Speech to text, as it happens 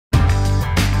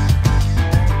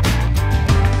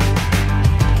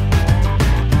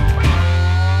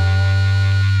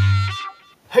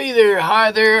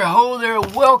hi there, ho there,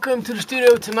 welcome to the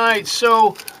studio tonight.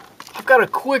 So I've got a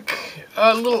quick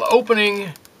little opening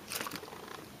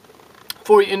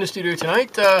for you in the studio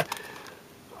tonight. I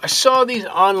saw these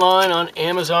online on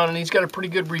Amazon and he's got a pretty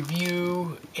good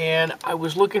review, and I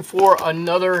was looking for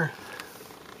another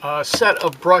set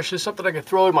of brushes, something I could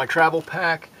throw in my travel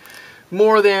pack,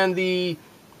 more than the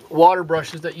water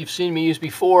brushes that you've seen me use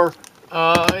before.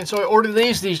 And so I ordered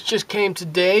these. These just came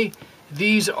today.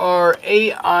 These are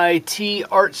AIT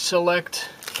Art Select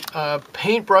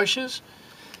paint brushes.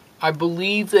 I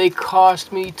believe they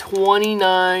cost me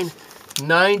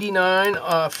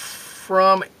 $29.99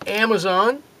 from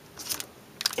Amazon.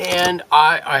 And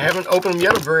I haven't opened them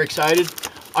yet. I'm very excited.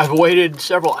 I've waited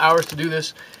several hours to do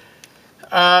this.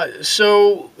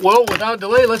 So, well, without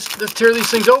delay, let's tear these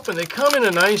things open. They come in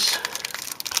a nice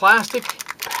plastic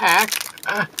pack.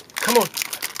 Come on.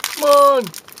 Come on.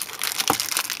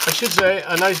 I should say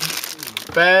a nice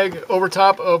bag over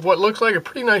top of what looks like a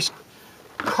pretty nice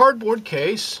cardboard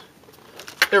case.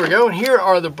 There we go. And here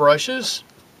are the brushes.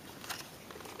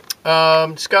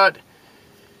 It's got,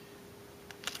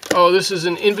 oh, this is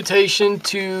an invitation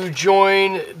to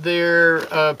join their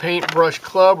paintbrush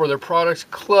club or their products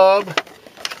club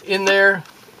in there,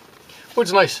 which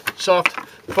is nice, soft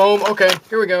foam. Okay,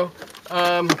 here we go.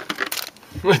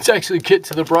 Let's actually get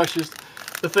to the brushes,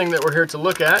 the thing that we're here to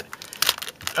look at.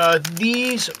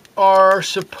 These are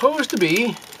supposed to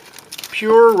be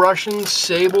pure Russian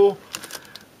Sable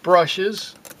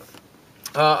brushes.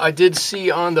 I did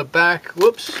see on the back,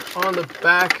 whoops, on the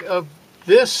back of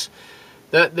this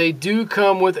that they do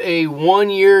come with a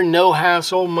 1-year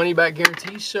no-hassle money-back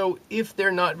guarantee. So if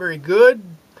they're not very good,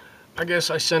 I guess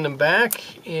I send them back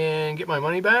and get my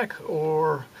money back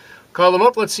or call them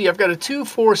up. Let's see, I've got a 2,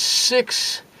 4,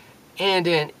 6, and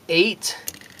an 8.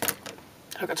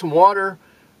 I've got some water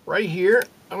right here.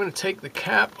 I'm going to take the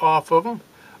cap off of them.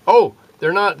 Oh, they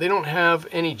don't have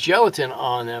any gelatin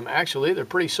on them, actually. They're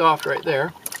pretty soft right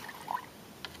there.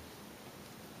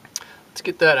 Let's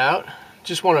get that out.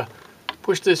 Just want to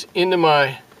push this into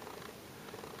my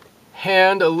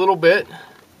hand a little bit.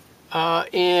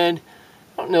 And I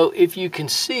don't know if you can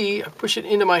see, I push it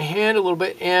into my hand a little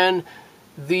bit, and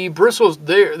the bristles,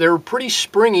 they're pretty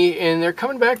springy, and they're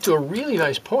coming back to a really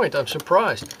nice point. I'm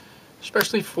surprised,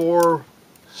 especially for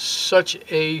such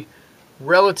a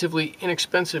relatively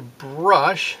inexpensive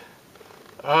brush.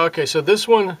 Okay, so this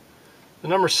one, the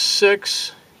number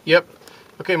 6, yep.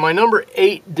 Okay, my number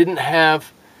 8 didn't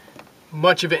have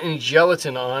much of any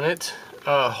gelatin on it,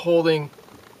 holding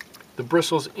the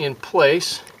bristles in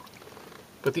place,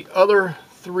 but the other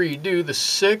 3 do. The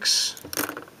 6,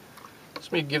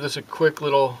 let me give this a quick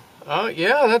little,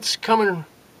 yeah, that's coming,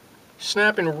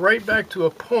 snapping right back to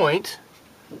a point.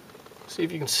 See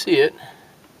if you can see it.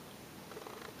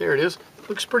 There it is.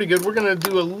 Looks pretty good. We're going to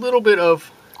do a little bit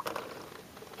of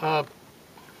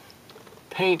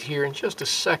paint here in just a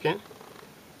second.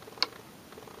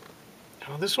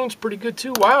 Oh, this one's pretty good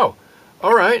too. Wow.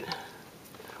 All right.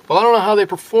 Well, I don't know how they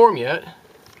perform yet,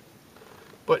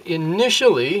 but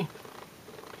initially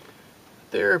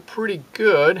they're pretty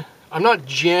good. I'm not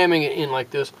jamming it in like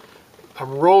this.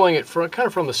 I'm rolling it kind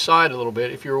of from the side a little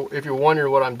bit. If you're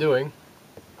wondering what I'm doing.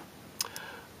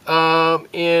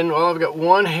 And well, I've got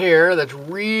one hair that's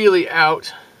really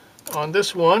out on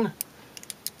this one.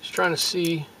 Just trying to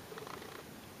see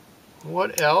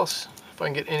what else, if I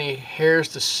can get any hairs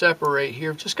to separate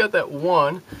here. I've just got that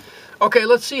one. Okay,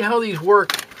 let's see how these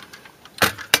work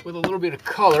with a little bit of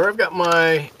color. I've got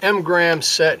my M-gram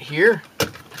set here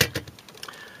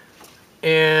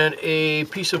and a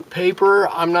piece of paper.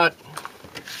 I'm not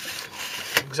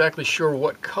exactly sure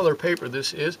what color paper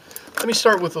this is. Let me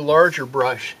start with the larger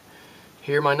brush.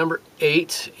 Here, my number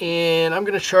 8, and I'm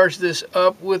going to charge this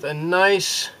up with a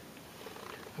nice,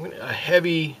 a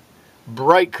heavy,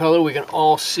 bright color we can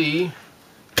all see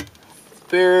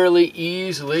fairly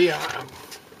easily.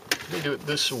 Let me do it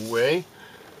this way.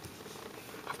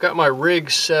 I've got my rig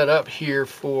set up here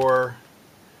for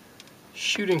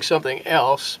shooting something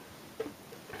else,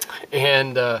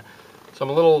 and so I'm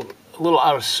a little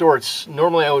out of sorts.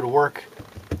 Normally I would work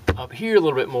up here a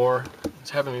little bit more. It's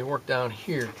having me work down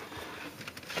here.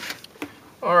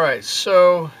 Alright,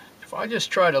 so if I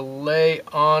just try to lay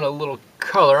on a little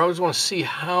color, I always want to see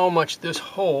how much this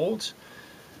holds,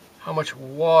 how much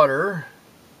water.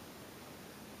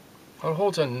 It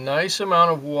holds a nice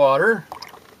amount of water.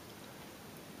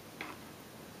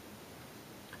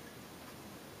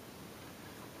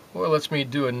 Well, it lets me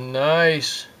do a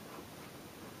nice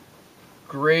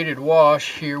graded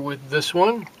wash here with this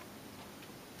one.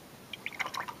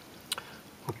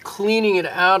 I'm cleaning it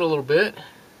out a little bit.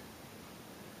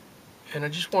 and I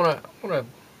just want to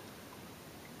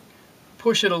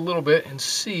push it a little bit and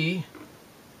see.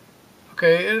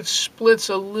 Okay, it splits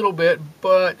a little bit,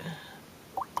 but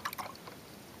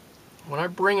when I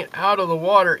bring it out of the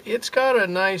water, it's got a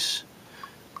nice,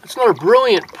 it's not a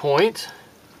brilliant point.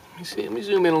 Let me see, let me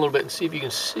zoom in a little bit and see if you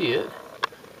can see it.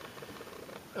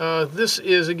 This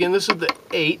is the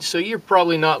 8, so you're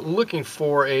probably not looking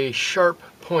for a sharp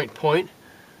point,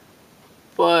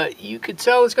 but you could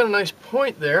tell it's got a nice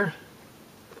point there.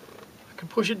 I can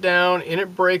push it down and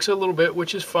it breaks a little bit,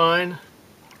 which is fine.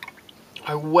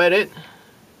 I wet it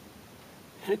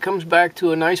and it comes back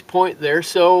to a nice point there.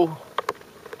 So,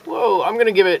 whoa, I'm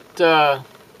gonna give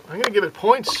it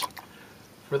points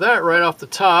for that right off the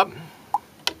top.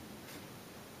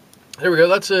 There we go.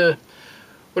 That's a,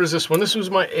 what is this one? This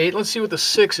was my 8. Let's see what the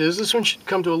 6 is. This one should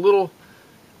come to a little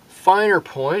finer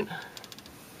point.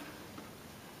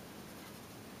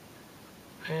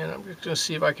 And I'm just going to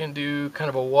see if I can do kind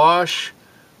of a wash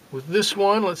with this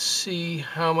one. Let's see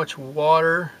how much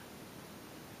water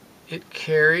it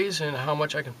carries and how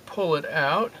much I can pull it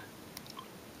out.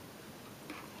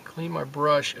 Clean my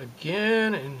brush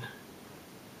again and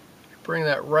bring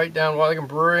that right down. Well, I can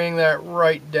bring that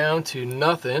right down to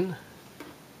nothing.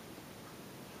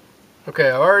 Okay,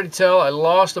 I already tell I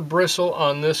lost a bristle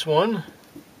on this one.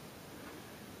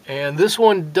 And this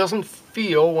one doesn't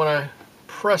feel, when I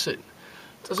press it,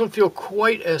 doesn't feel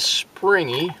quite as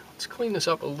springy. Let's clean this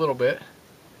up a little bit.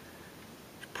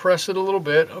 Press it a little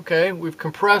bit. Okay, we've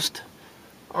compressed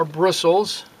our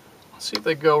bristles. Let's see if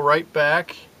they go right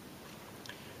back.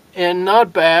 And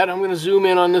not bad. I'm going to zoom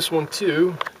in on this one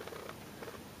too.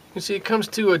 You can see it comes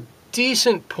to a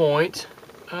decent point,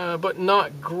 but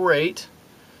not great.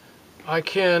 I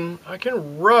can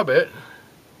rub it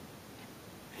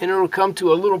and it'll come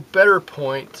to a little better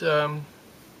point.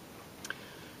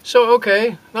 So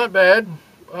okay, not bad.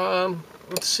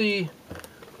 Let's see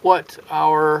what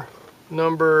our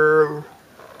number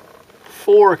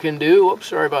 4 can do. Oops,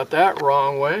 sorry about that,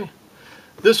 wrong way.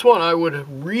 This one I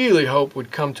would really hope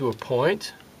would come to a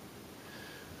point.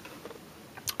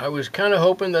 I was kind of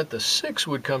hoping that the 6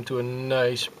 would come to a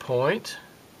nice point.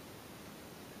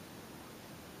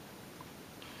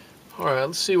 Alright,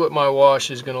 let's see what my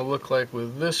wash is going to look like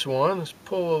with this one. Let's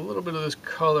pull a little bit of this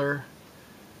color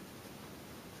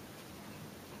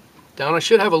down. I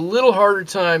should have a little harder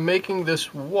time making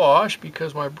this wash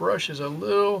because my brush is a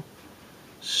little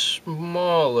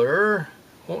smaller.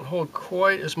 Won't hold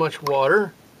quite as much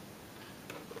water.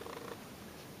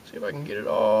 See if I can get it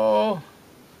all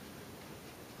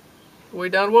the way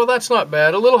down. Well, that's not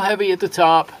bad. A little heavy at the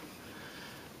top.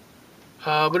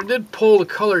 But it did pull the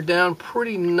color down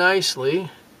pretty nicely.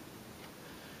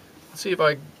 Let's see if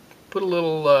I put a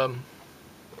little,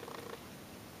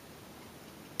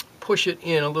 push it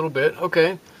in a little bit.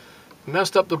 Okay,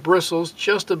 messed up the bristles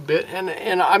just a bit,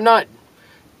 and I'm not,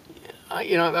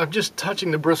 you know, I'm just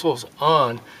touching the bristles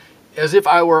on as if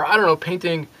I were, I don't know,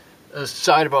 painting a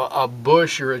side of a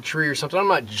bush or a tree or something. I'm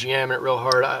not jamming it real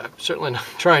hard. I'm certainly not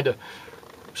trying to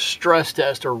stress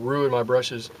test or ruin my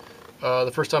brushes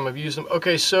the first time I've used them.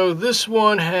 Okay, so this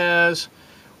one has,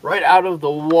 right out of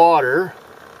the water,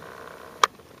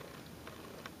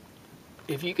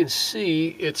 if you can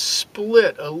see, it's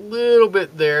split a little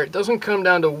bit there. It doesn't come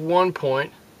down to one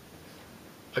point.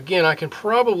 Again, I can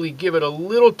probably give it a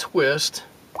little twist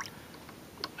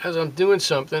as I'm doing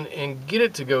something and get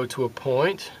it to go to a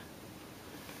point.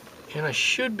 And I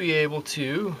should be able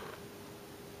to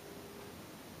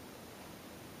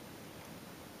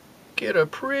get a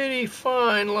pretty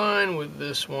fine line with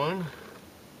this one.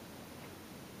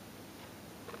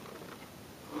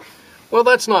 Well,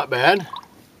 that's not bad.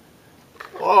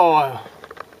 Oh,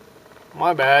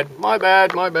 my bad.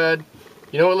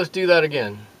 You know what, let's do that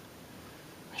again.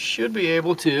 I should be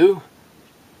able to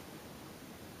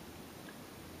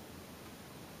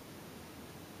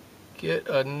get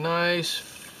a nice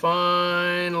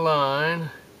fine line,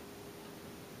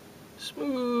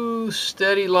 smooth,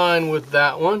 steady line with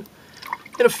that one.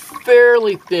 Get a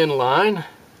fairly thin line.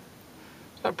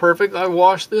 Not perfect. I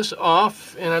wash this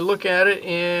off and I look at it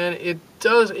and it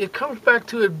comes back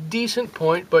to a decent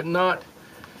point, but not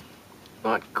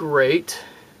great.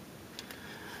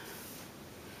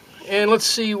 And let's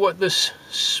see what this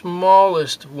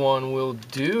smallest one will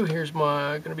do. Here's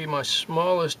going to be my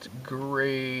smallest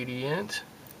gradient.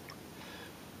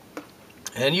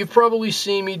 And you've probably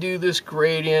seen me do this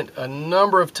gradient a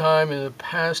number of times in the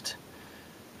past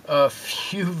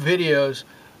few videos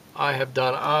I have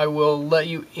done. I will let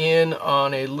you in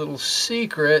on a little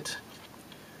secret.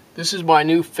 This is my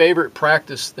new favorite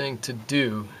practice thing to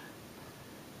do,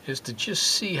 is to just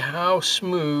see how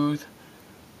smooth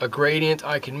a gradient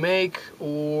I can make,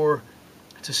 or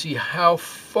to see how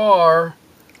far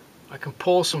I can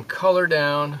pull some color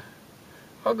down.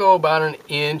 I'll go about an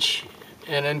inch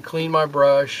and then clean my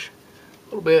brush a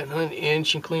little bit, and an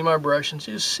inch and clean my brush, and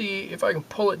just see if I can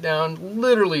pull it down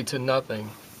literally to nothing.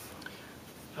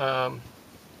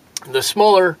 The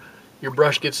smaller your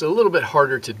brush gets, a little bit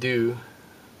harder to do.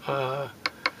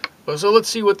 So let's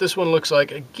see what this one looks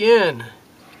like. Again,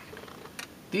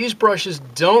 these brushes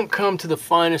don't come to the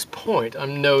finest point,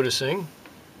 I'm noticing.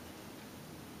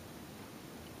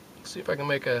 Let's see if I can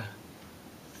make a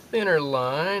thinner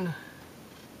line.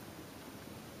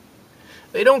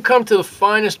 They don't come to the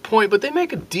finest point, but they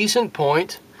make a decent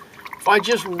point. If I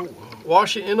just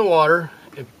wash it in the water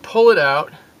and pull it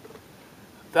out,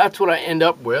 that's what I end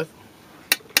up with.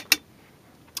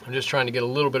 I'm just trying to get a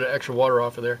little bit of extra water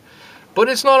off of there. But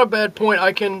it's not a bad point.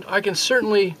 I can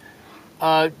certainly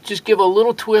just give a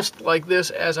little twist like this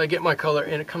as I get my color,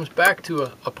 and it comes back to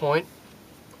a point.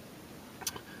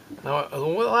 Now, the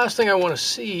last thing I want to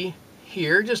see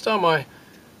here, just on my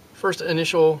first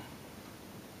initial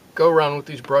go around with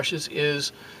these brushes,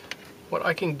 is what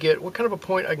I can get, what kind of a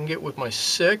point I can get with my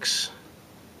 6.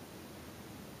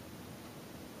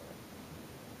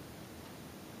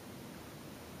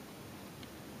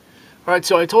 Alright,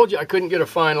 so I told you I couldn't get a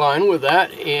fine line with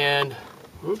that, and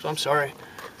oops, I'm sorry.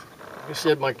 Like I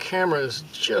said, my camera is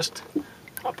just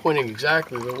not pointing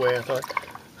exactly the way I thought.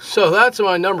 So that's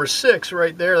my number 6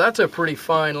 right there. That's a pretty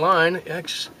fine line.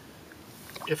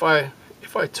 If I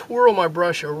twirl my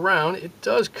brush around, it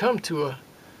does come to a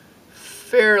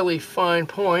fairly fine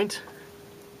point.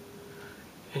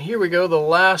 And here we go, the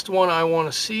last one I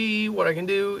want to see. What I can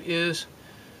do is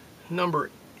number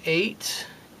 8.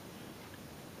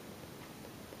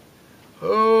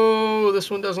 Oh,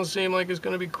 this one doesn't seem like it's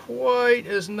going to be quite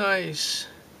as nice.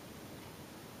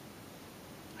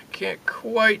 I can't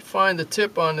quite find the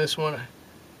tip on this one.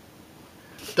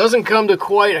 Doesn't come to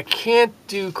quite, I can't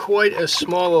do quite as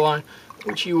small a line,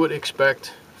 which you would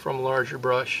expect from a larger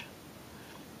brush.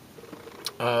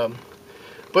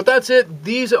 But that's it.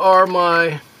 These are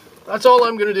that's all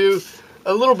I'm going to do.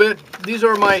 A little bit. These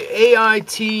are my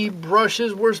AIT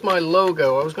brushes. Where's my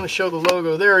logo? I was going to show the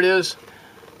logo. There it is.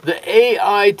 The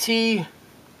AIT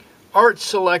Art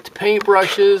Select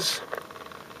paintbrushes.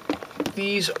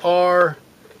 These are,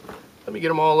 let me get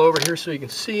them all over here so you can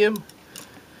see them.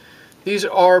 These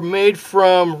are made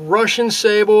from Russian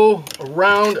Sable,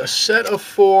 around a set of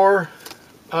 4.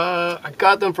 I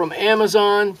got them from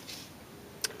Amazon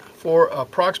for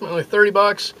approximately 30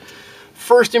 bucks.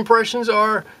 First impressions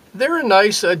are, they're a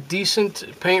nice,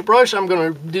 decent paintbrush. I'm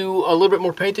going to do a little bit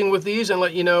more painting with these and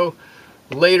let you know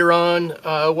later on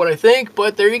what I think,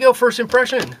 but there you go, first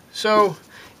impression. So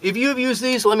if you've used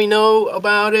these, let me know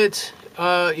about it.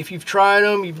 If you've tried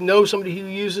them, you know somebody who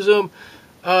uses them,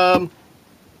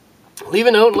 leave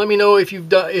a note and let me know if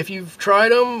you've tried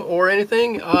them or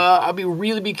anything. I'll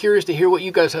really be curious to hear what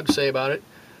you guys have to say about it.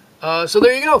 So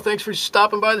there you go. Thanks for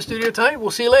stopping by the studio tonight.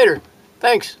 We'll see you later.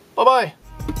 Thanks. Bye-bye.